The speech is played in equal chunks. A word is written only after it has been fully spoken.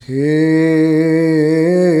He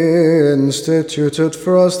instituted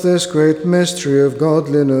for us this great mystery of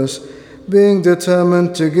godliness, being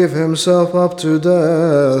determined to give himself up to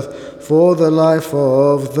death for the life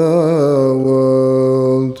of the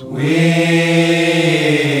world.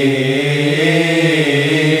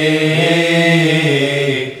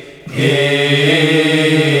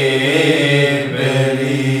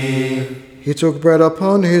 He took bread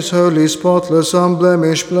upon his holy, spotless,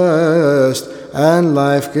 unblemished, blessed, and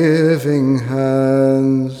life-giving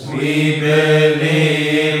hands. We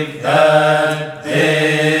believe that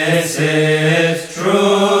this is true.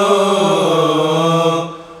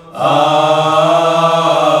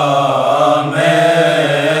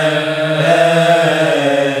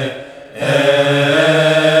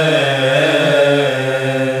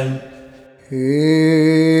 Amen. He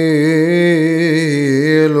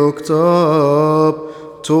looked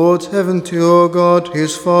up towards heaven to your God,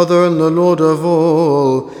 his Father and the Lord of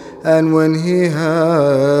all, and when he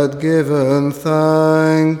had given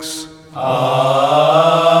thanks, Amen.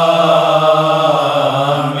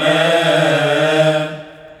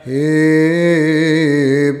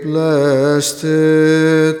 he blessed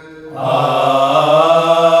it. Amen.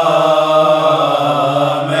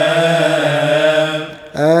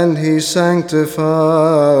 And he sanctified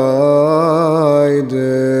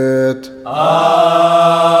it. Amen.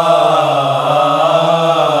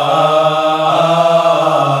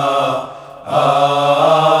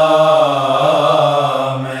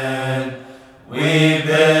 We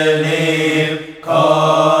believe,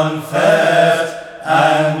 confess,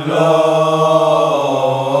 and glorify.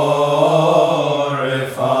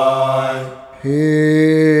 He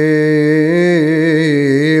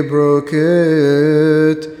broke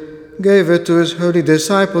it, gave it to his holy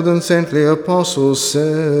disciples and saintly apostles,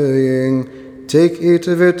 saying, "Take, eat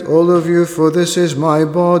of it, all of you, for this is my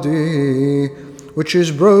body, which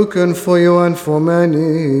is broken for you and for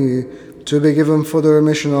many, to be given for the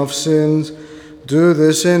remission of sins. Do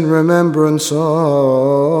this in remembrance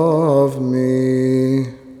of me."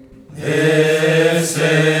 This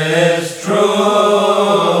is true.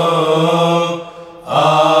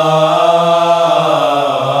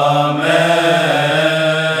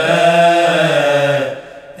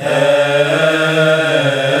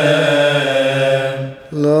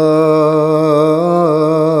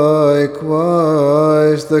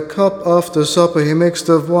 Likewise, the cup after supper he mixed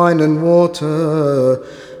of wine and water,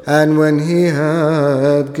 and when he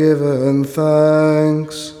had given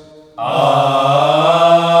thanks, Amen.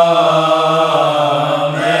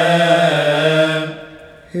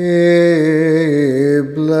 he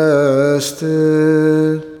blessed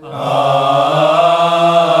it. Amen.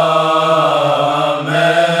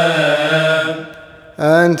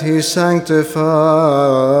 And he sanctified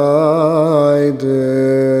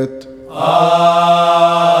it. Amen.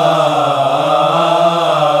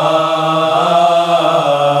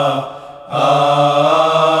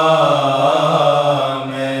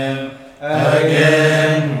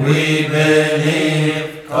 Again we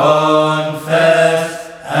believe,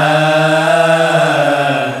 confess,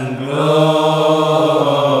 and glorify.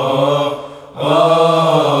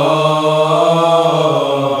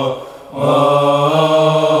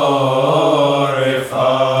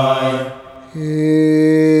 He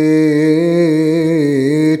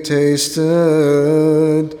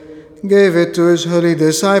tasted, gave it to his holy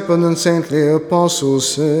disciples and saintly apostles,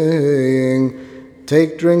 saying,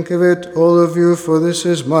 "Take, drink of it, all of you, for this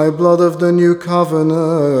is my blood of the new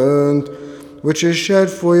covenant, which is shed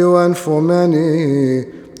for you and for many,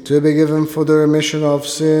 to be given for the remission of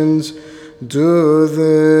sins. Do this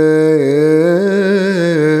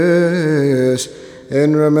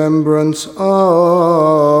in remembrance of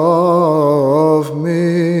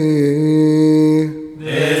me."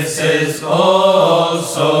 This is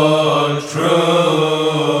also true.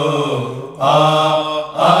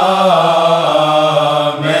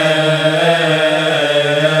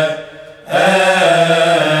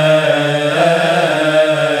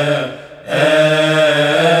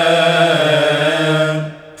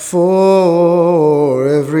 For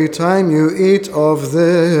every time you eat of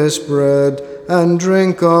this bread and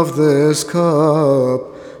drink of this cup,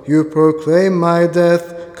 you proclaim my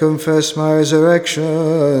death, confess my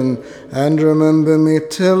resurrection, and remember me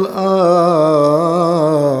till I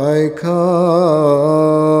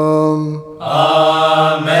come.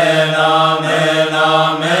 Amen, amen,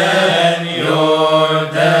 amen. Your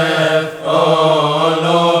death, O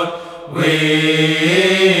Lord, we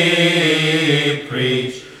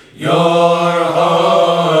preach. Your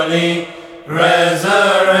holy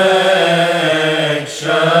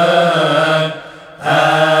resurrection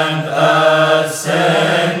and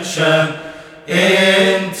ascension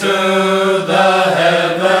into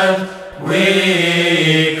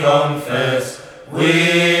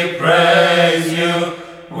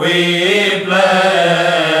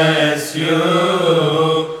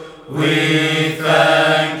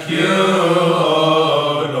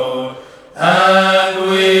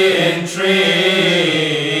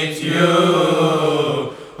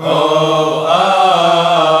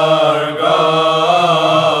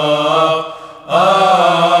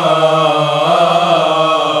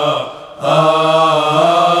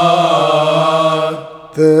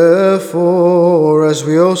as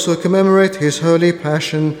we also commemorate his holy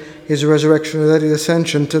passion, his resurrection and his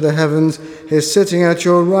ascension to the heavens, his sitting at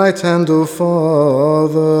your right hand, O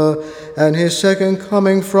Father, and his second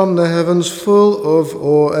coming from the heavens full of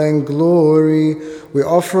awe and glory, we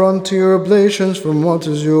offer unto you oblations from what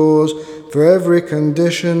is yours, for every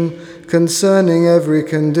condition, concerning every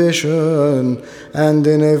condition, and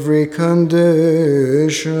in every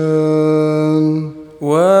condition.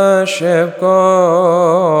 Worship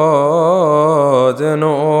God in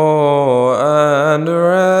awe and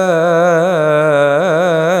reverence.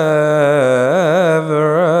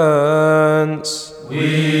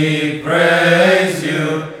 We praise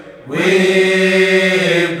you,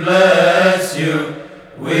 we bless you,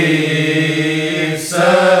 we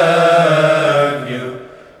serve you,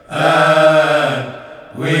 and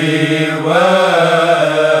we worship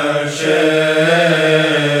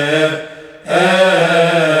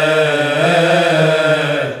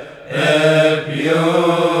you.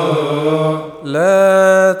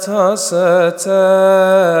 Let us attend.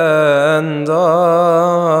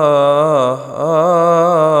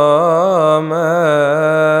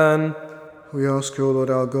 Amen. We ask you, O Lord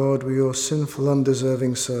our God, we your sinful,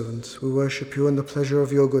 undeserving servants. We worship you in the pleasure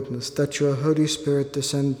of your goodness, that your Holy Spirit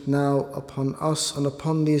descend now upon us and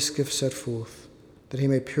upon these gifts set forth, that he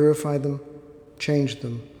may purify them, change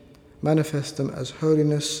them, manifest them as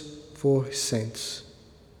holiness for his saints.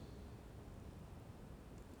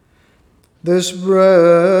 This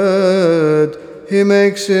bread he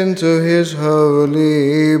makes into his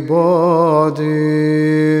holy body.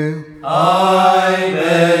 I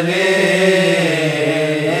believe.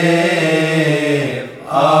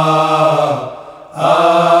 Amen.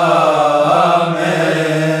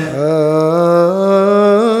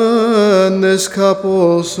 And this cup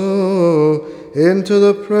also into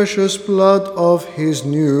the precious blood of his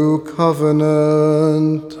new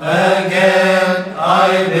covenant. Again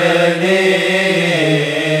I believe.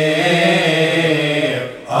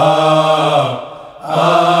 Amen.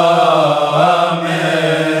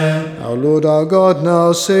 Our Lord, our God,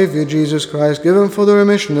 now Savior Jesus Christ, give him for the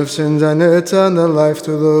remission of sins and eternal life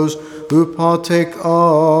to those who partake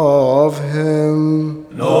of him.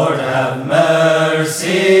 Lord have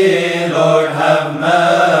mercy, Lord have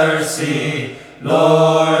mercy,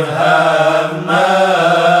 Lord have mercy.